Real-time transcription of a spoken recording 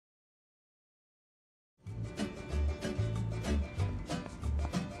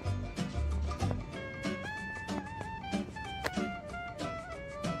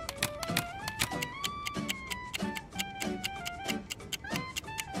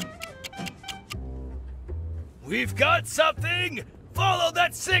We've got something! Follow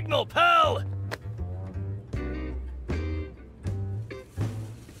that signal, pal!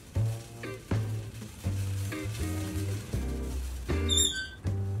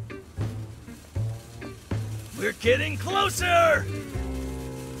 We're getting closer!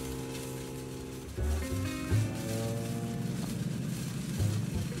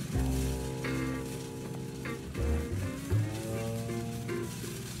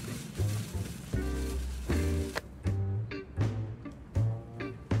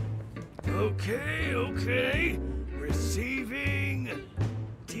 Okay. Receiving...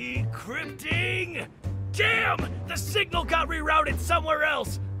 Decrypting... Damn! The signal got rerouted somewhere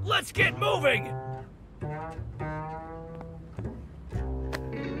else! Let's get moving!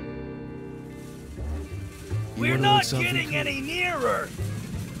 We're not getting any nearer!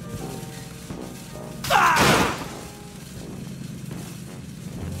 Ah!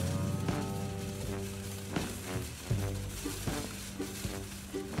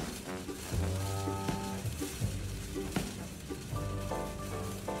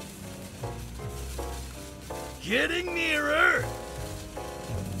 Getting nearer!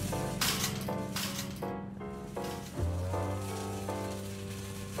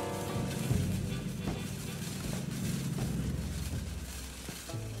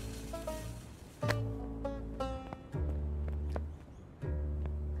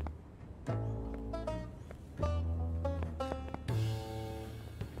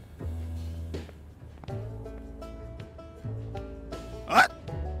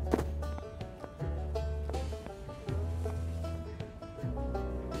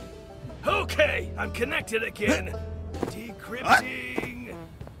 Okay, I'm connected again. Decrypting.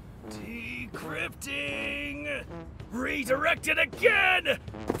 Decrypting. Redirected again!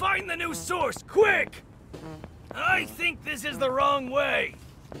 Find the new source, quick! I think this is the wrong way.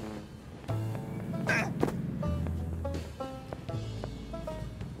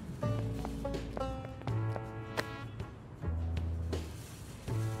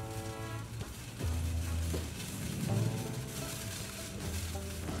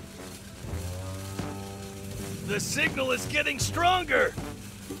 The signal is getting stronger!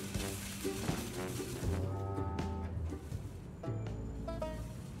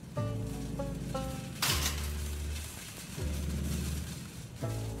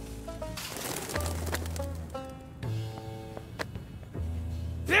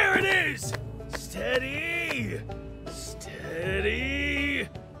 There it is! Steady! Steady!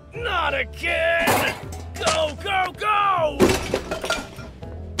 Not again! Go, go, go!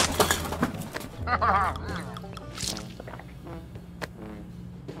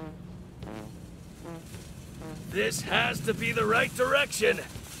 This has to be the right direction.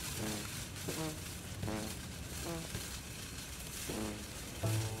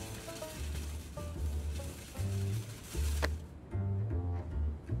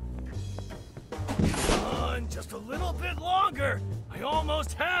 Come on, just a little bit longer. I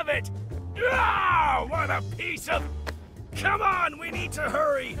almost have it. Ah, what a piece of... Come on, we need to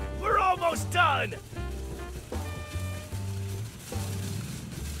hurry. We're almost done.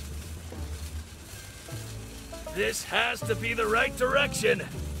 This has to be the right direction.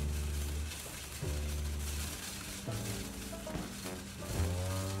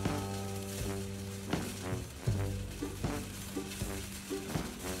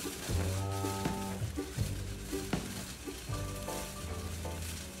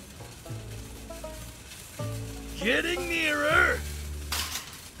 Getting nearer.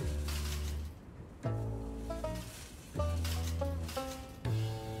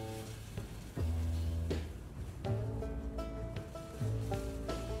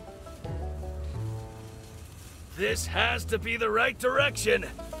 This has to be the right direction.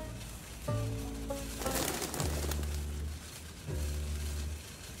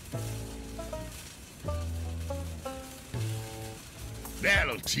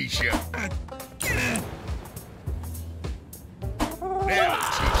 That'll teach you. That'll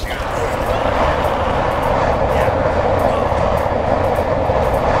teach you.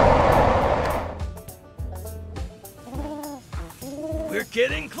 We're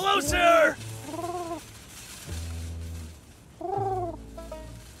getting closer!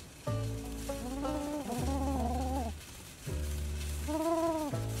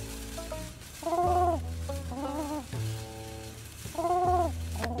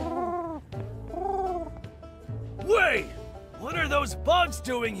 Wait! What are those bugs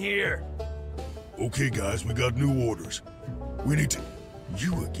doing here? Okay, guys, we got new orders. We need to...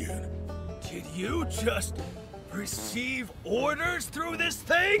 You again. Did you just receive orders through this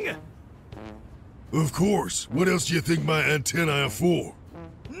thing? Of course. What else do you think my antennae are for?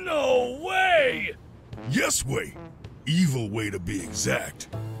 No way! Yes way. Evil way to be exact.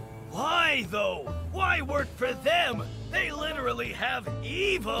 Why, though? Why work for them? They literally have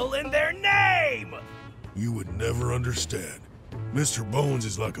evil in their name! You would never understand. Mr. Bones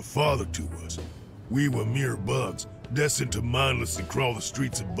is like a father to us. We were mere bugs, destined to mindlessly crawl the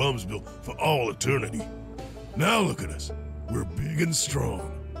streets of Bumsville for all eternity. Now look at us. We're big and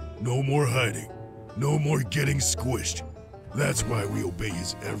strong. No more hiding. No more getting squished. That's why we obey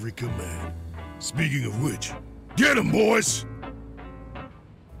his every command. Speaking of which, get 'em, boys!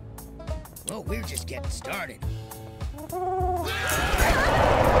 Well, we're just getting started.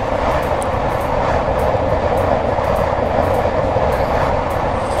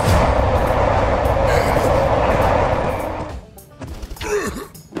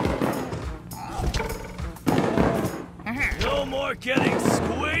 No more getting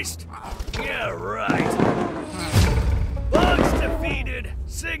squished? Yeah, right. Bugs defeated,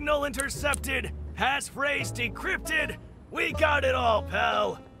 signal intercepted, passphrase decrypted. We got it all,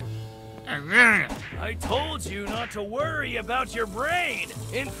 pal. I told you not to worry about your brain.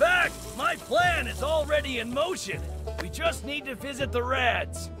 In fact, my plan is already in motion. We just need to visit the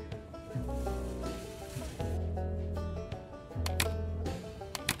Rads.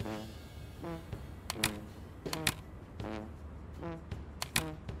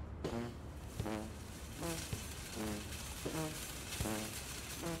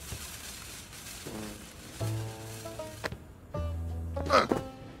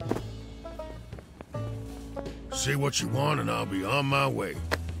 Say what you want and I'll be on my way.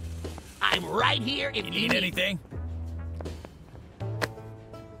 I'm right here if you need anything?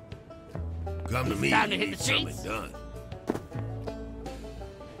 Come to me Time to if you hit need the something streets. done.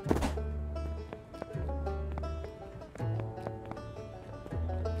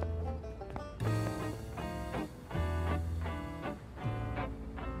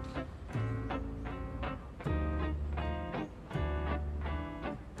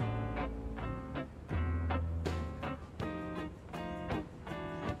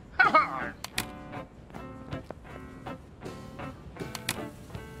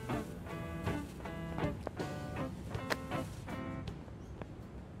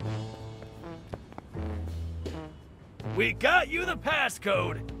 We got you the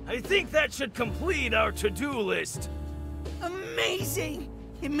passcode. I think that should complete our to-do list. Amazing!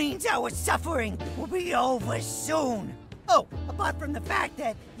 It means our suffering will be over soon. Oh, apart from the fact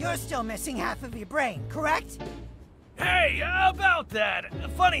that you're still missing half of your brain, correct? Hey, about that. The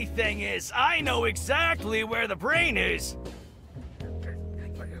funny thing is, I know exactly where the brain is.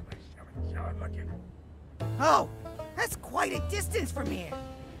 Oh, that's quite a distance from here.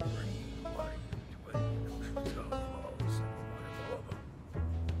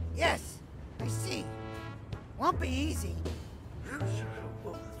 Yes, I see. Won't be easy.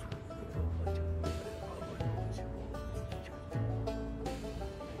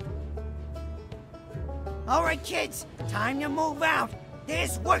 All right, kids, time to move out.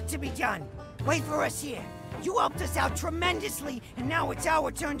 There's work to be done. Wait for us here. You helped us out tremendously, and now it's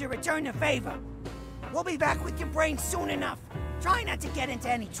our turn to return the favor. We'll be back with your brains soon enough. Try not to get into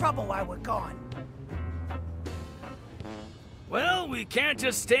any trouble while we're gone. Well, we can't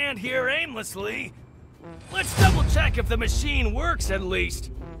just stand here aimlessly. Let's double check if the machine works at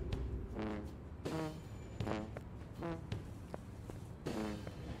least.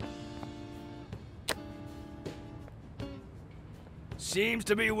 Seems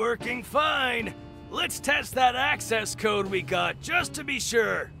to be working fine. Let's test that access code we got, just to be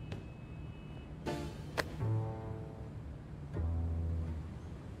sure.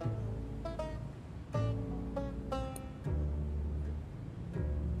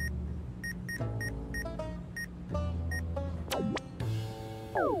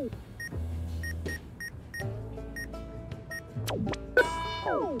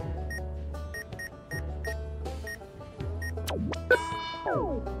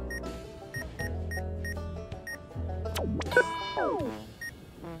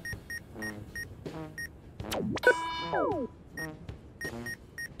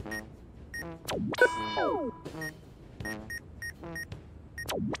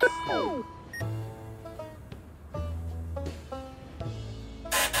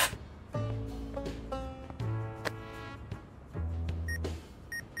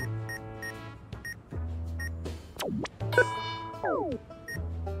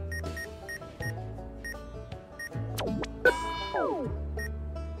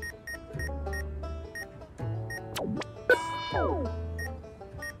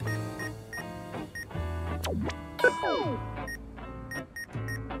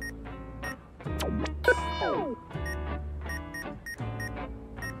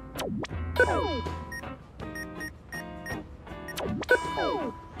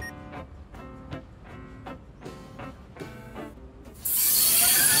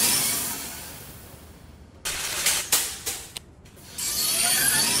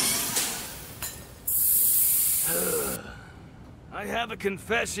 I have a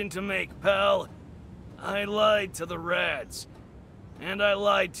confession to make, pal. I lied to the rats. And I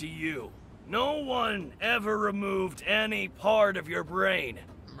lied to you. No one ever removed any part of your brain.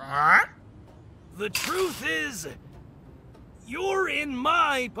 Huh? The truth is, you're in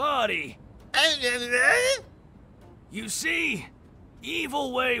my body. You see,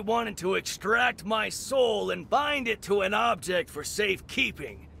 Evil Way wanted to extract my soul and bind it to an object for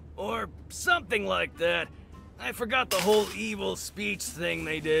safekeeping. Or something like that. I forgot the whole evil speech thing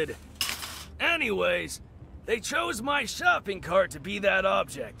they did. Anyways, they chose my shopping cart to be that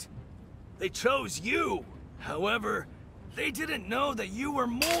object. They chose you. However, they didn't know that you were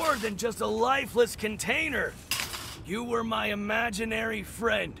more than just a lifeless container. You were my imaginary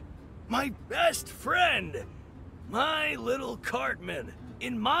friend. My best friend. My little Cartman.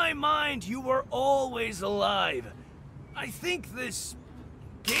 In my mind, you were always alive. I think this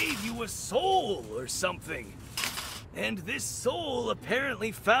gave you a soul or something. And this soul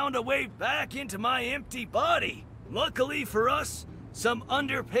apparently found a way back into my empty body. Luckily for us, some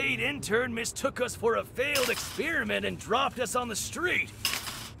underpaid intern mistook us for a failed experiment and dropped us on the street.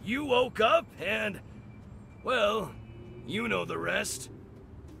 You woke up and, well, you know the rest.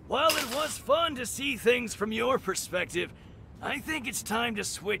 While it was fun to see things from your perspective, I think it's time to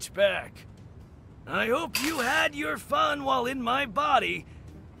switch back. I hope you had your fun while in my body.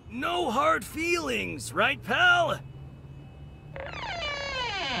 No hard feelings, right, pal?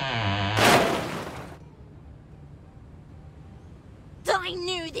 I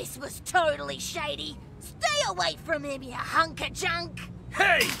knew this was totally shady. Stay away from him, you hunk of junk.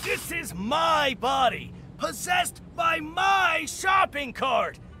 Hey, this is my body, possessed by my shopping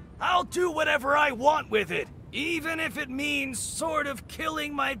cart. I'll do whatever I want with it, even if it means sort of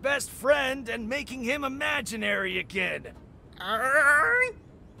killing my best friend and making him imaginary again.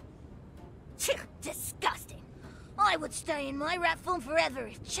 Disgusting. I would stay in my rat form forever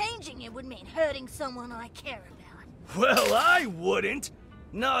if changing it would mean hurting someone I care about. Well, I wouldn't.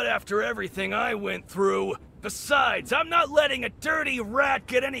 Not after everything I went through. Besides, I'm not letting a dirty rat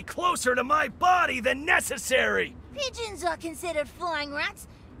get any closer to my body than necessary. Pigeons are considered flying rats,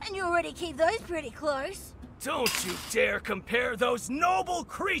 and you already keep those pretty close. Don't you dare compare those noble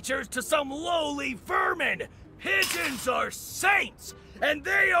creatures to some lowly vermin! Pigeons are saints, and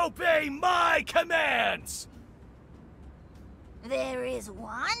they obey my commands! There is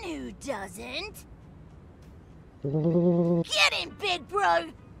one who doesn't. Get him, big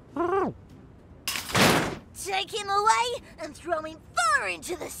bro! Take him away and throw him far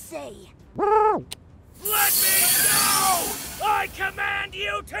into the sea. Let me go! I command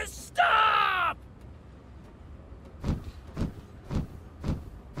you to stop!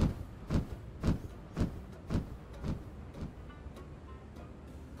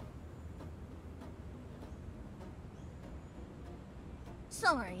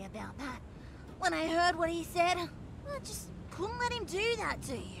 Sorry about that. When I heard what he said, I just couldn't let him do that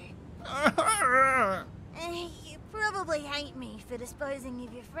to you. You probably hate me for disposing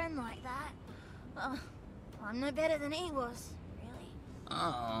of your friend like that. I'm no better than he was, really.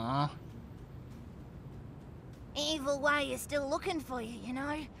 Aww. Evil Way is still looking for you, you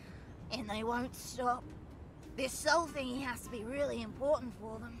know? And they won't stop. This soul thingy has to be really important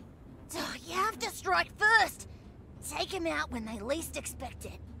for them. So you have to strike first. Take him out when they least expect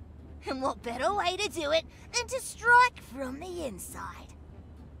it. And what better way to do it than to strike from the inside?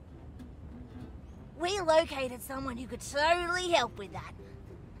 We located someone who could totally help with that.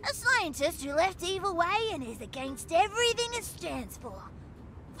 A scientist who left Evil Way and is against everything it stands for.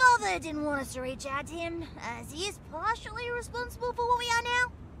 Father didn't want us to reach out to him, as he is partially responsible for what we are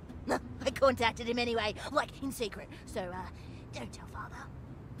now. I contacted him anyway, like in secret, so don't tell Father.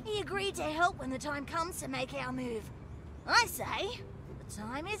 He agreed to help when the time comes to make our move. I say, the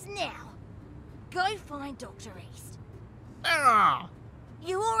time is now. Go find Dr. East.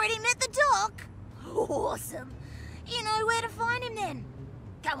 You already met the doc? Awesome. You know where to find him then.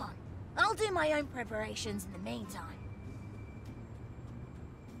 Come on, I'll do my own preparations in the meantime.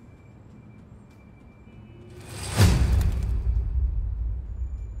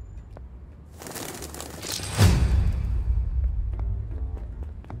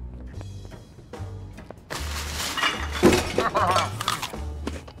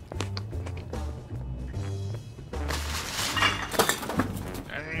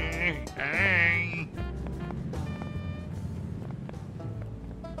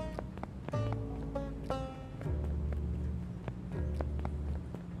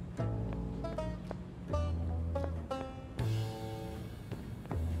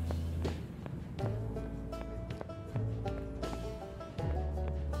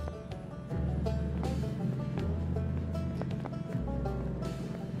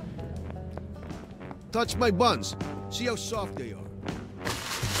 Touch my buns. See how soft they are.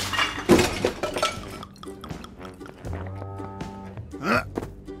 Huh?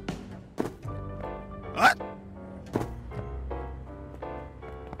 What?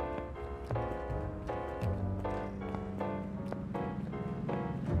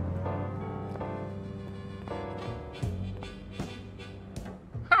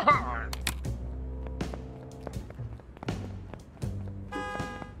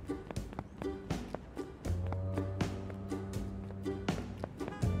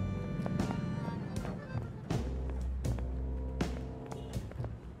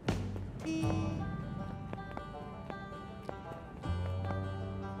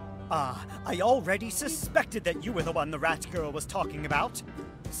 I already suspected that you were the one the rat girl was talking about.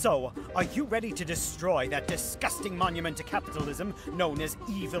 So, are you ready to destroy that disgusting monument to capitalism known as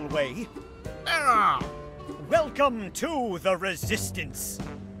Evil Way? Welcome to the Resistance.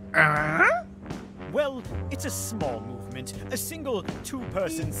 Well, it's a small movement, a single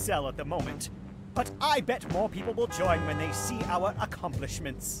two-person cell at the moment. But I bet more people will join when they see our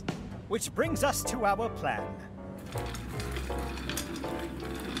accomplishments. Which brings us to our plan.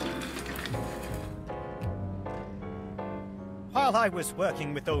 While I was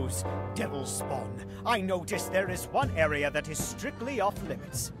working with those devil spawn, I noticed there is one area that is strictly off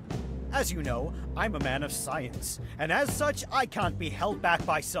limits. As you know, I'm a man of science, and as such, I can't be held back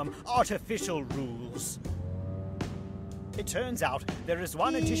by some artificial rules. It turns out there is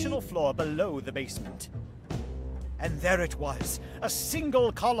one additional floor below the basement. And there it was, a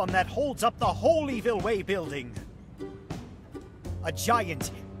single column that holds up the whole Evil Way building. A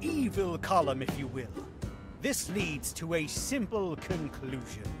giant, evil column, if you will. This leads to a simple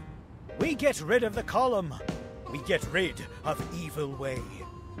conclusion. We get rid of the column. We get rid of Evil Way.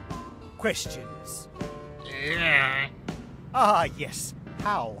 Questions? Yeah. Ah, yes.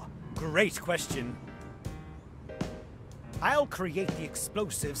 How? Great question. I'll create the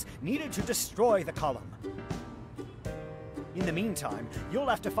explosives needed to destroy the column. In the meantime, you'll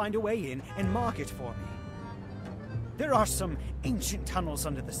have to find a way in and mark it for me. There are some ancient tunnels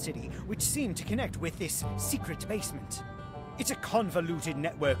under the city which seem to connect with this secret basement. It's a convoluted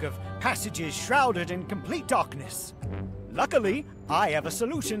network of passages shrouded in complete darkness. Luckily, I have a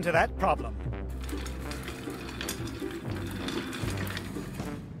solution to that problem.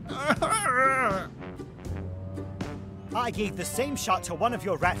 I gave the same shot to one of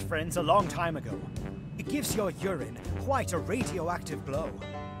your rat friends a long time ago. It gives your urine quite a radioactive glow.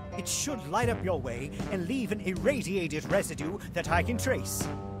 It should light up your way and leave an irradiated residue that I can trace.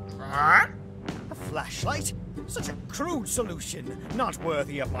 Huh? A flashlight? Such a crude solution, not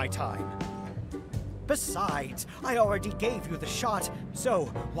worthy of my time. Besides, I already gave you the shot, so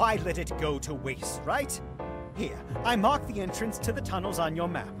why let it go to waste, right? Here, I marked the entrance to the tunnels on your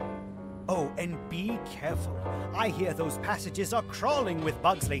map. Oh, and be careful. I hear those passages are crawling with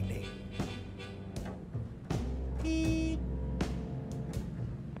bugs lately.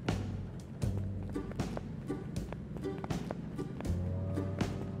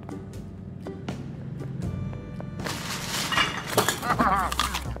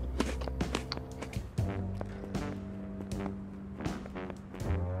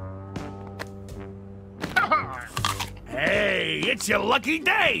 Hey, it's your lucky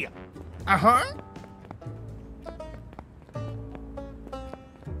day! Uh-huh.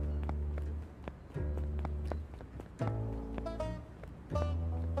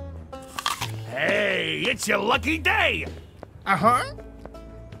 Hey, it's your lucky day! Uh-huh.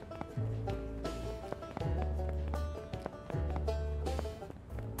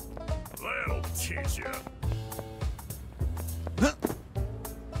 That'll teach you.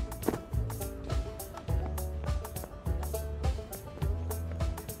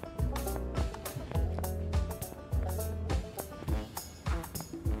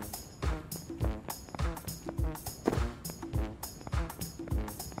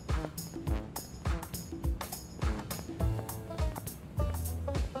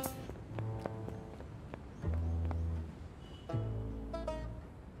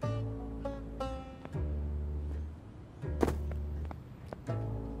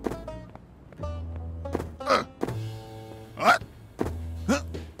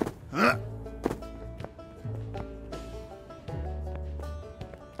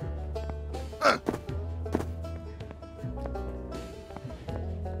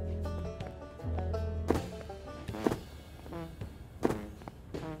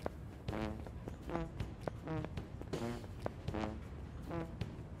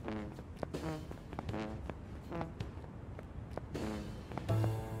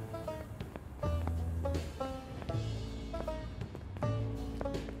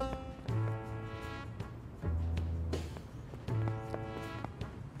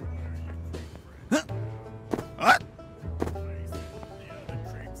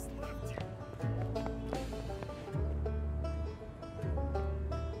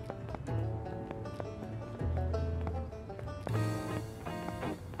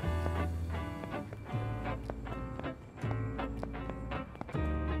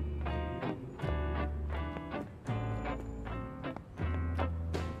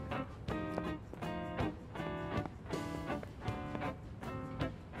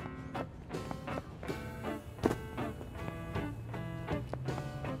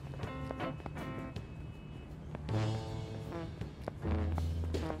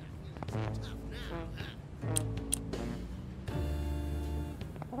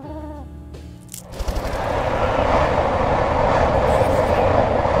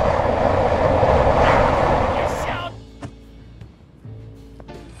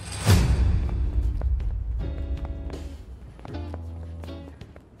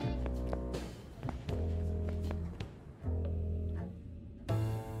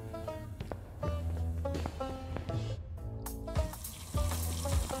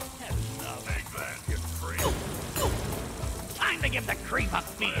 creep up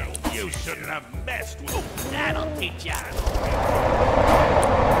fear. You shouldn't have messed with... That'll teach ya.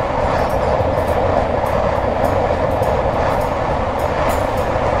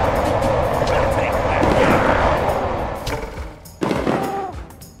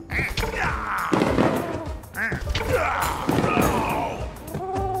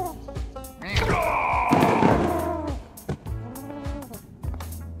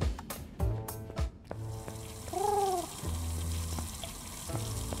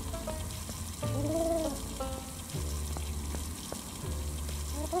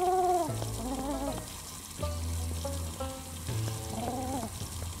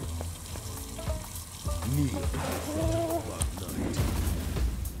 Kneel before Black Knight.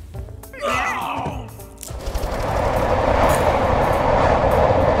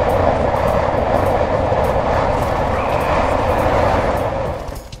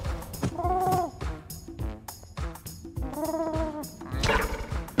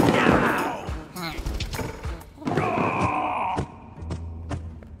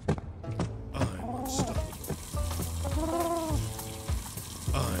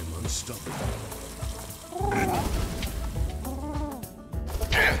 I'm unstoppable.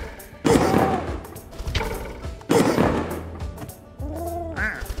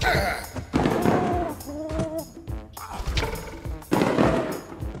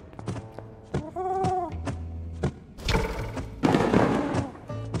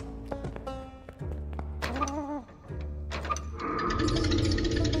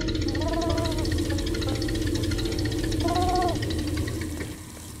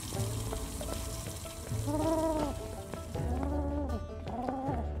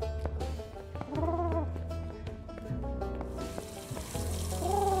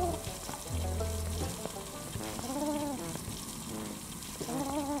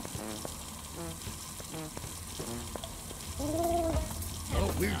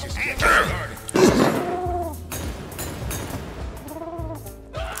 Oh, we're just getting started.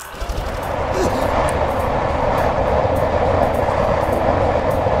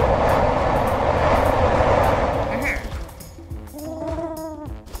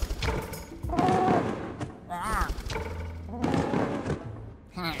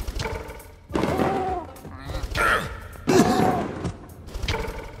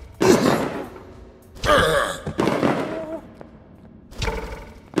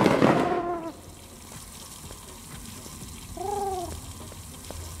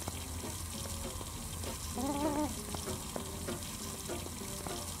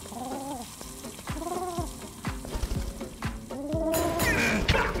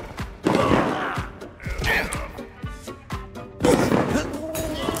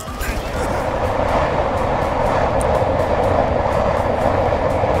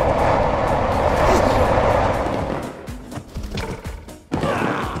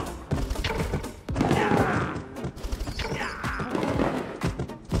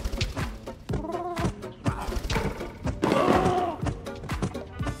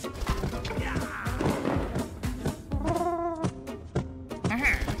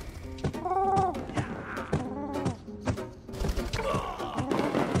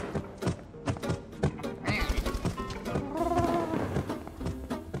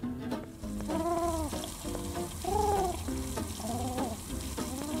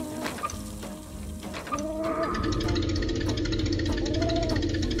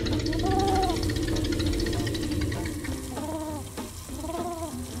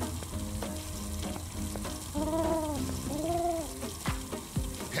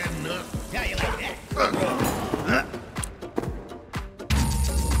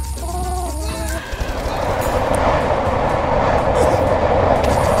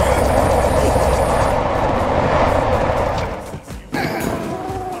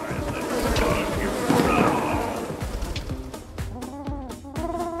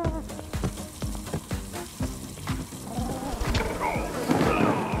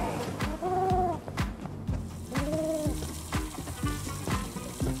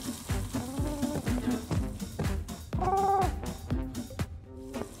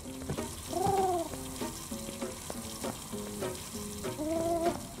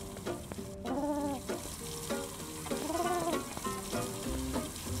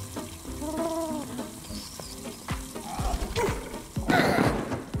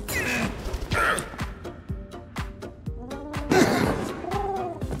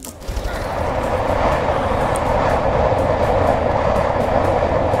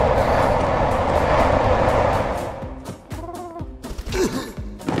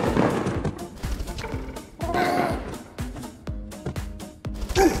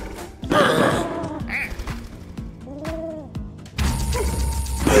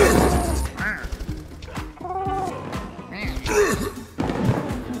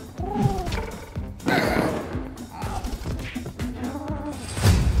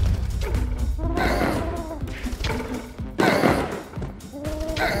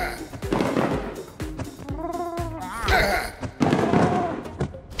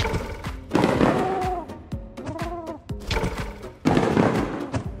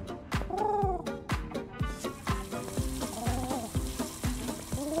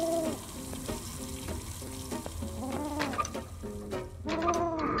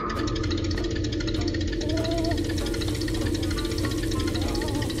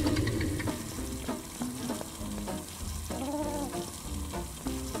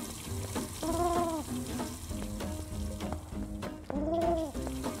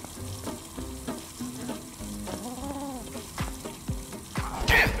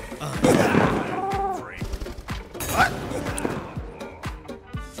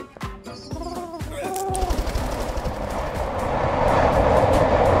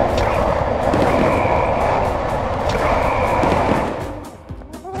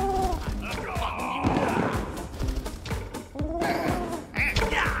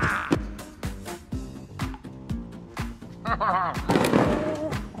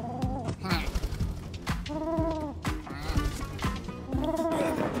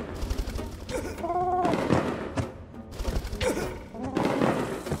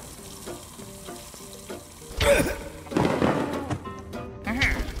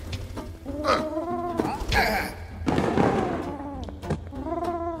 How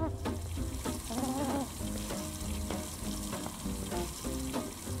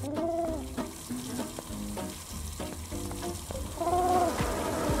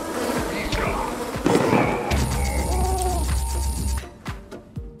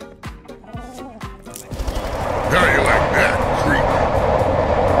you like that, creep?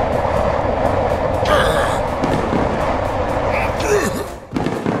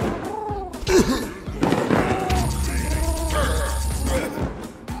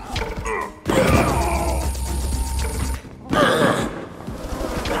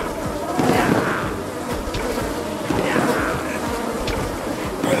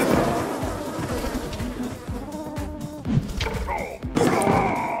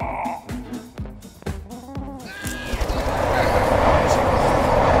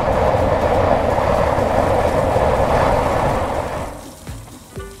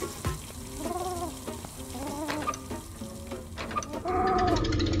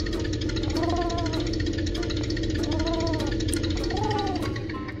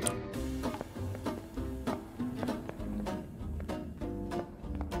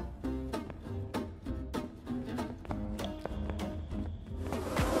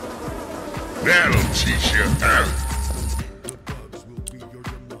 That'll teach you, huh? The bugs will be your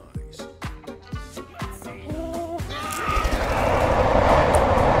demise.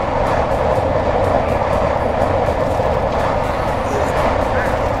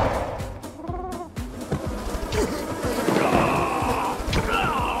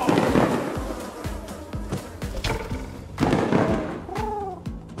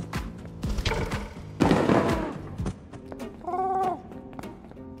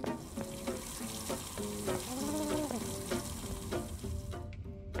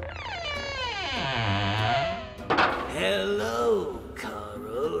 Hello,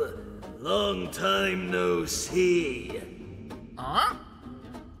 Carl. Long time no see. Huh?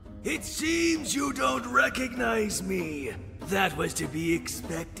 It seems you don't recognize me. That was to be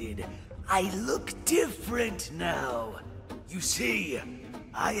expected. I look different now. You see,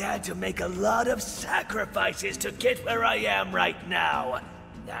 I had to make a lot of sacrifices to get where I am right now.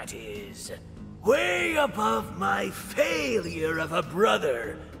 That is, way above my failure of a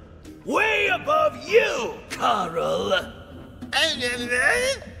brother. Way above you, Carl!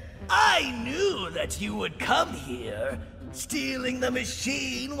 I knew that you would come here. Stealing the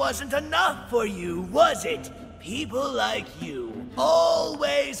machine wasn't enough for you, was it? People like you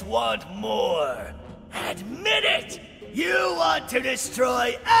always want more. Admit it! You want to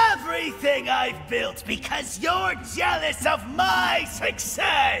destroy everything I've built because you're jealous of my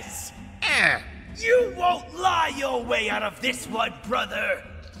success! You won't lie your way out of this one, brother!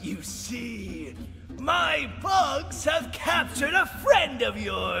 You see, my bugs have captured a friend of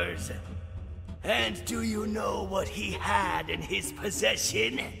yours. And do you know what he had in his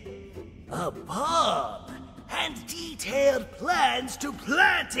possession? A bomb, and detailed plans to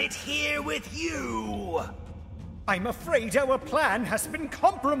plant it here with you. I'm afraid our plan has been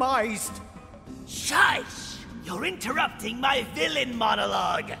compromised. Shush! You're interrupting my villain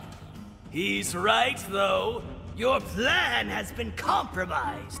monologue. He's right, though. Your plan has been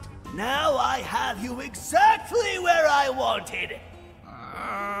compromised. Now I have you exactly where I wanted.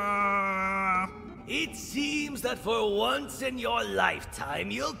 It seems that for once in your lifetime,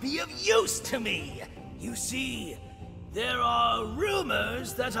 you'll be of use to me. You see, there are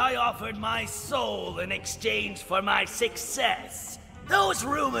rumors that I offered my soul in exchange for my success. Those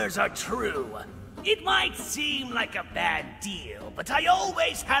rumors are true. It might seem like a bad deal, but I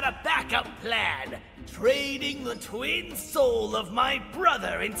always had a backup plan. Trading the twin soul of my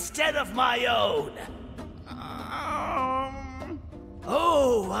brother instead of my own.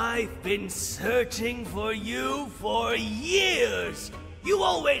 Oh, I've been searching for you for years. You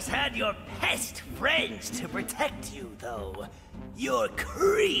always had your pest friends to protect you, though. Your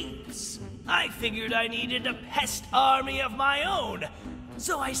creeps. I figured I needed a pest army of my own,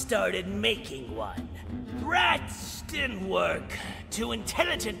 so I started making one. Rats didn't work. Too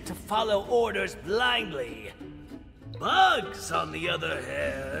intelligent to follow orders blindly. Bugs, on the other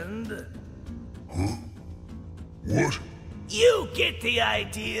hand... Huh? What? You get the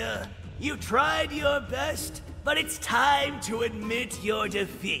idea. You tried your best, but it's time to admit your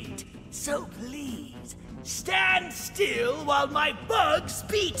defeat. So please, stand still while my bugs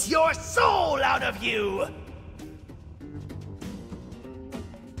beat your soul out of you!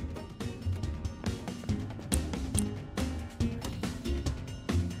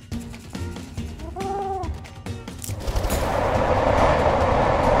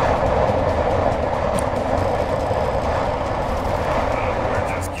 We're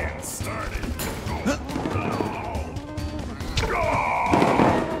just getting started.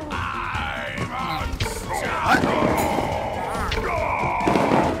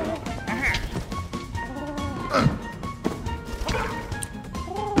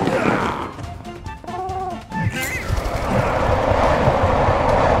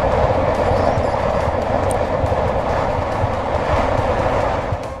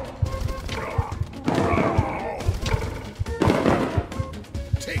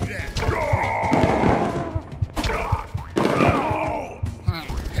 Take that.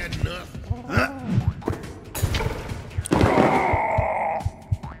 Had enough?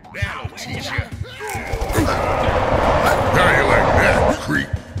 That'll teach ya. How you like that, creep?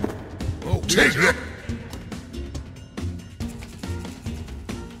 Oh, Take that.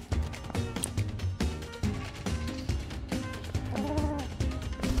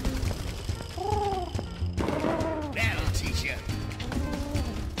 That'll teach ya.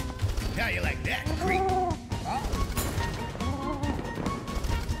 How you like that, creep?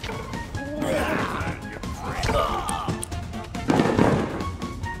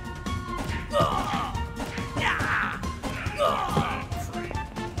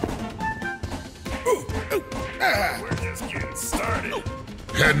 We're just getting started.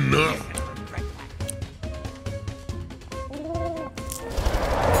 Had enough?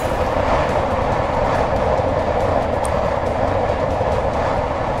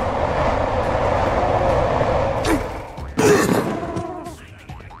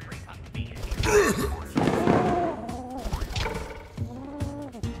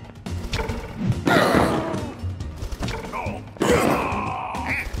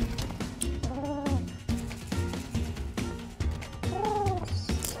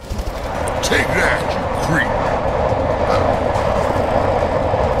 Take that, you creep!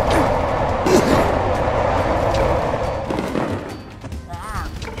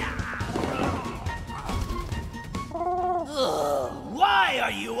 Why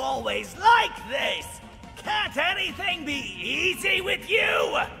are you always like this? Can't anything be easy with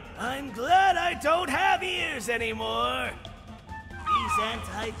you? I'm glad I don't have ears anymore. These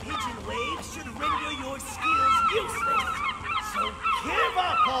anti-pigeon waves should render your skills useless. So give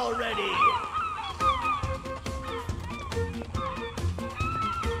up already!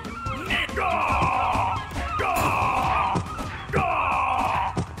 Take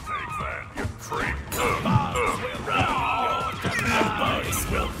that, you creep! Bugs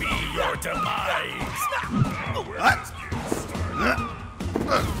will be your demise!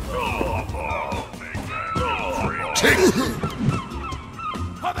 Take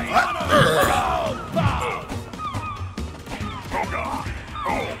For the honor of all Bugs!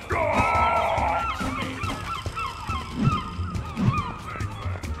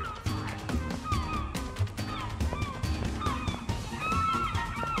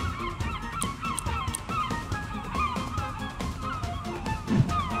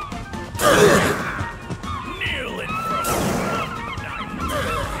 Kneel in front of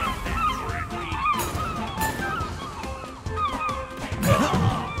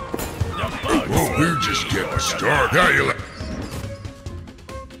Oh, we're just getting started. How you like?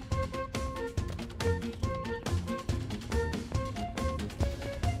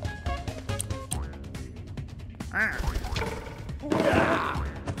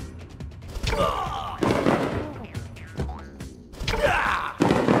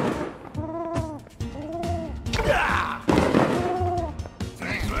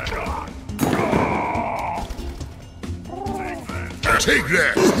 Take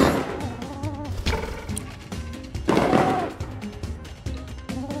that!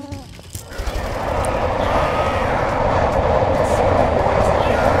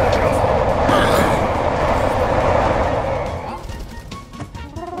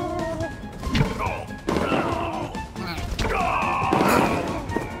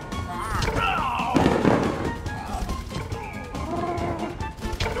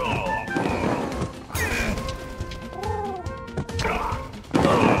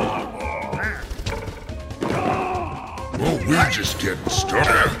 Oh, we're just getting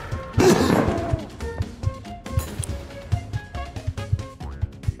started.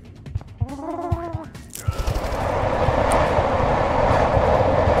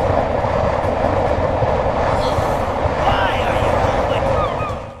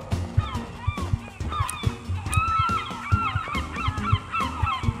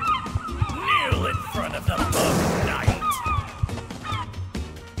 Kneel in front of the Bug Knight!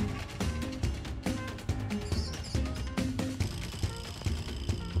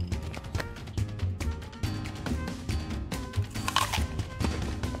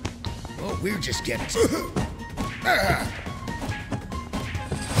 Oh, we're just getting...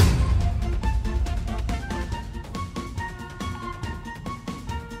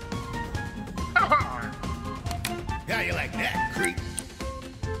 How you like that, creep?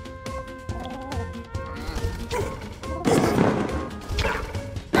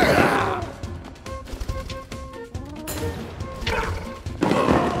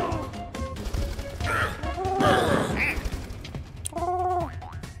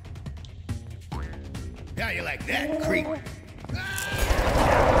 How you like that, creep?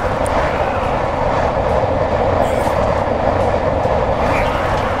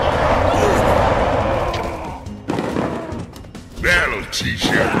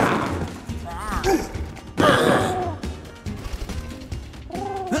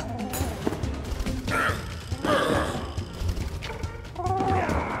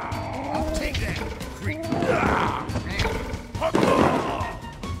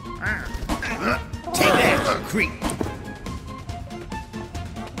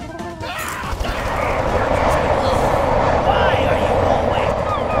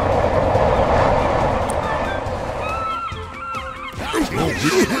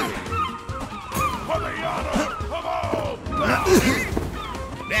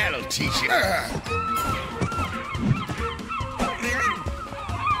 teach you.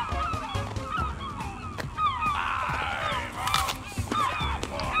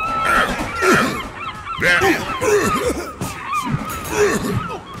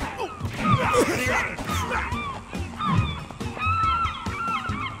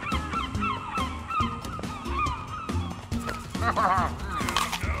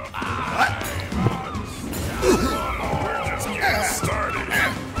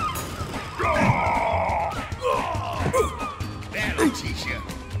 That'll teach you.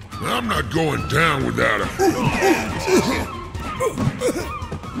 I'm not going down without a...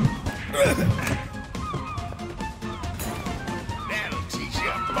 That'll teach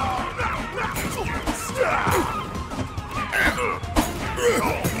you.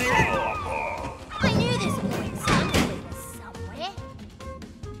 I knew this would somewhere.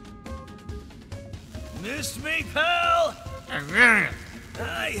 Missed me, pal?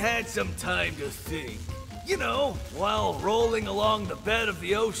 I had some time to think. You know, while rolling along the bed of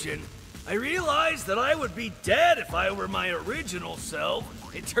the ocean, I realized that I would be dead if I were my original self.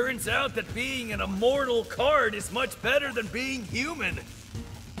 It turns out that being an immortal card is much better than being human.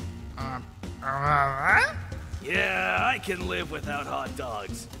 Yeah, I can live without hot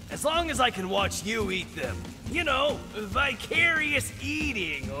dogs. As long as I can watch you eat them. You know, vicarious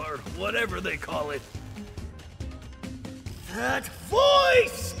eating, or whatever they call it. That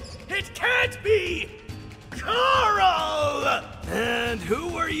voice! It can't be! Carl! And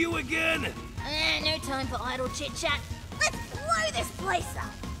who are you again? No time for idle chit-chat. Let's blow this place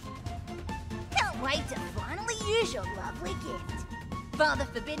up. Can't wait to finally use your lovely gift. Father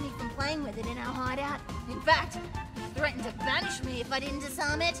forbid me from playing with it in our hideout. In fact, threatened to banish me if I didn't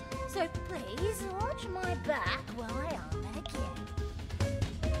disarm it. So please watch my back while I arm it again.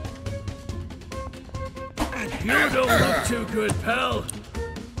 You don't look too good, pal.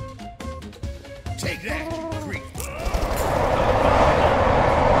 Take that, creep.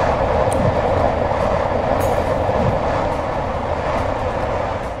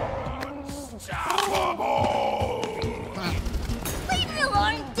 Leave me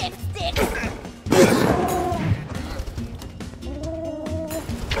alone, dipsticks!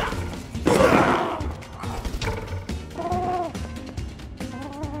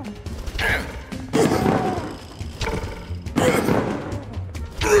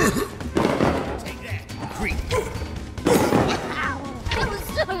 Take that, creep. Ow! That was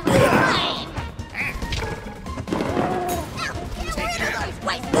so lame! Ow! Get rid of those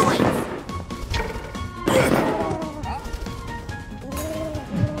waste points!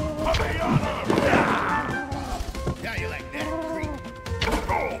 How you like that, creep?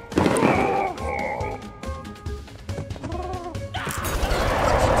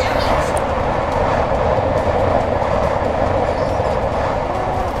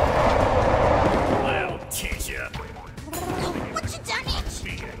 I'll teach ya. What's your damage?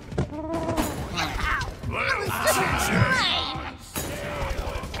 Ow! That was so lame!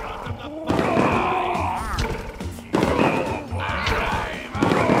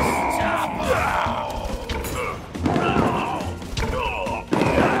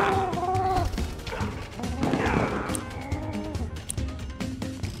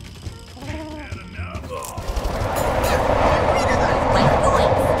 Get rid of those waste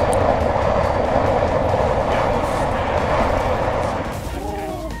points!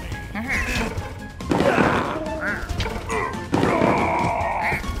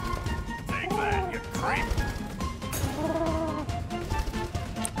 Take that, you creep.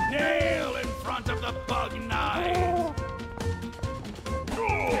 Nail in front of the bug knife.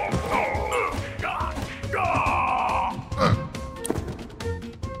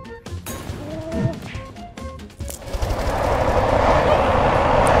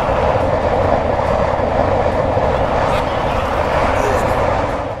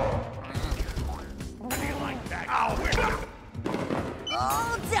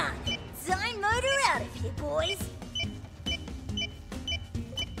 All done. Time motor out of here, boys.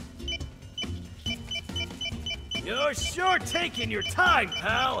 You're sure taking your time,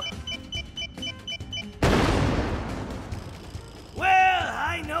 pal. Well,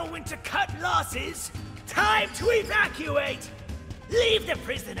 I know when to cut losses. Time to evacuate. Leave the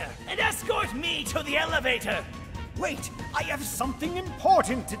prisoner and escort me to the elevator. Wait, I have something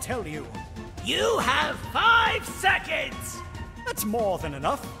important to tell you. You have 5 seconds. That's more than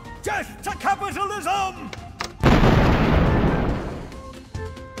enough. Death to capitalism!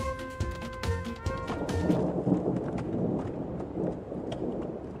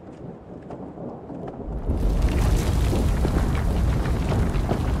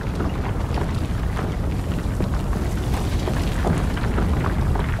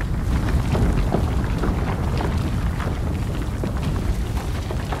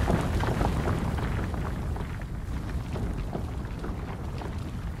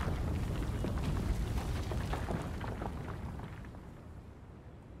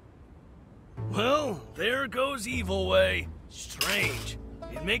 Well, there goes Evil Way. Strange.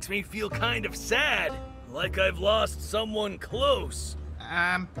 It makes me feel kind of sad, like I've lost someone close.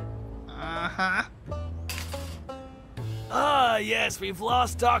 Uh-huh. Ah, yes, we've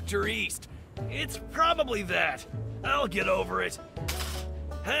lost Dr. East. It's probably that. I'll get over it.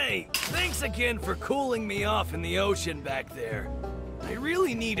 Hey, thanks again for cooling me off in the ocean back there. I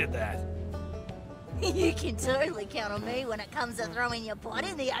really needed that. You can totally count on me when it comes to throwing your butt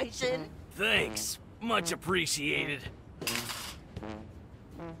in the ocean. Thanks. Much appreciated.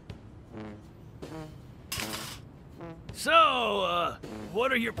 So,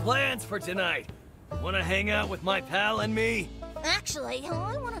 what are your plans for tonight? Wanna hang out with my pal and me? Actually,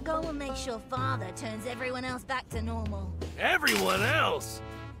 I want to go and make sure Father turns everyone else back to normal. Everyone else?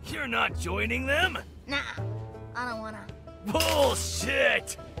 You're not joining them? Nah, I don't want to.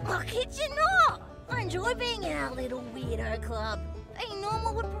 Bullshit! I kid you not! I enjoy being in our little weirdo club. Being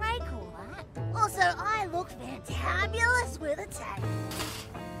normal would break all that. Also, I look fantabulous with a tape.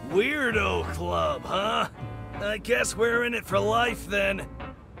 Weirdo club, huh? I guess we're in it for life then.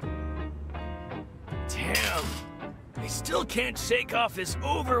 Damn. I still can't shake off this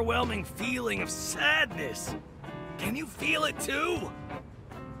overwhelming feeling of sadness. Can you feel it too?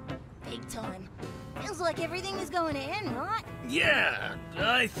 Big time. Feels like everything is going to end, right? Yeah,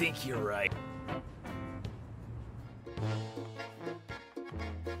 I think you're right.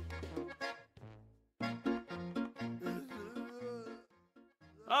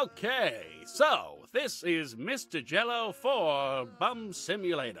 Okay, so this is Mr. Jello for Bum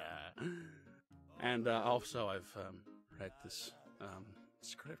Simulator. And also I've read this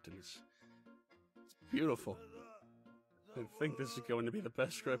script and it's beautiful. I think this is going to be the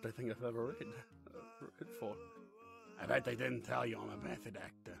best script I think I've ever written for. I bet they didn't tell you I'm a method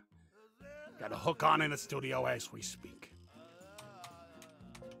actor. Got a hook on in the studio as we speak.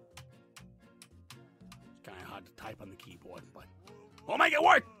 It's kind of hard to type on the keyboard, but we'll make it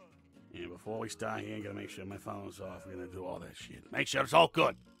work! And before we start here, I gotta make sure my phone's off. We're gonna do all that shit. Make sure it's all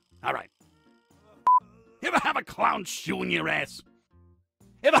good. Alright. You ever have a clown shoe in your ass?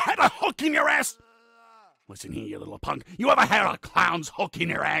 Ever had a hook in your ass? Listen here, you little punk. You ever had a clown's hook in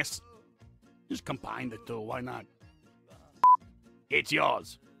your ass? Just combine the two, why not? It's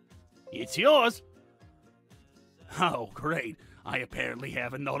yours. It's yours? Oh, great. I apparently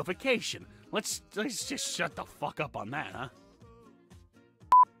have a notification. Let's just shut the fuck up on that, huh?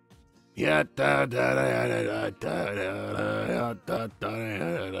 Yeah,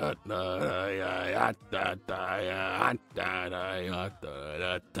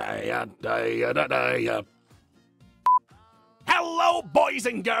 hello, boys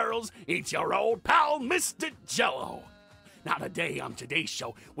and girls. It's your old pal, Mr. Jello. Now, today on today's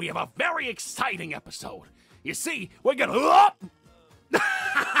show, we have a very exciting episode. You see, we're gonna...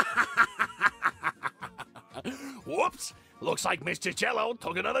 Whoops! Looks like Mr. Jello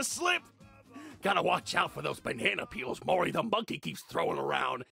took another slip. Gotta watch out for those banana peels Maury the monkey keeps throwing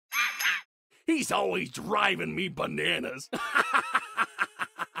around. He's always driving me bananas.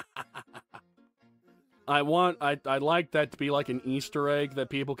 I'd like that to be like an Easter egg that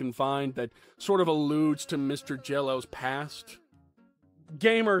people can find that sort of alludes to Mr. Jello's past.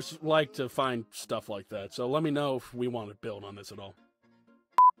 Gamers like to find stuff like that, so let me know if we want to build on this at all.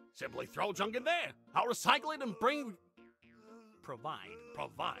 Simply throw junk in there. I'll recycle it and bring... Provide.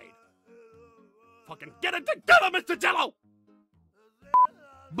 Fucking get it together, Mr. Jello!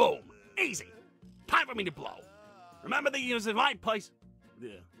 Boom. Easy. Time for me to blow. Remember that you was in my place?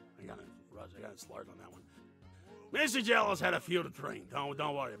 Yeah, I got a slurs on that one. Mr. Jello's had a few to drink. Don't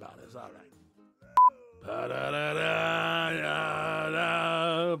worry about it. It's all right.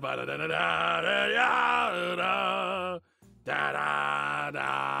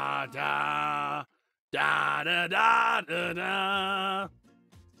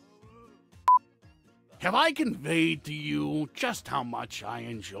 Have I conveyed to you just how much I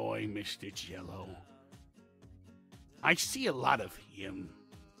enjoy Mr. Jello? I see a lot of him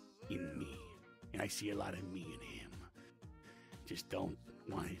in me, and I see a lot of me in him. Just don't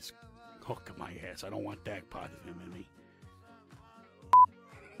want his hook in my ass. I don't want that part of him in me.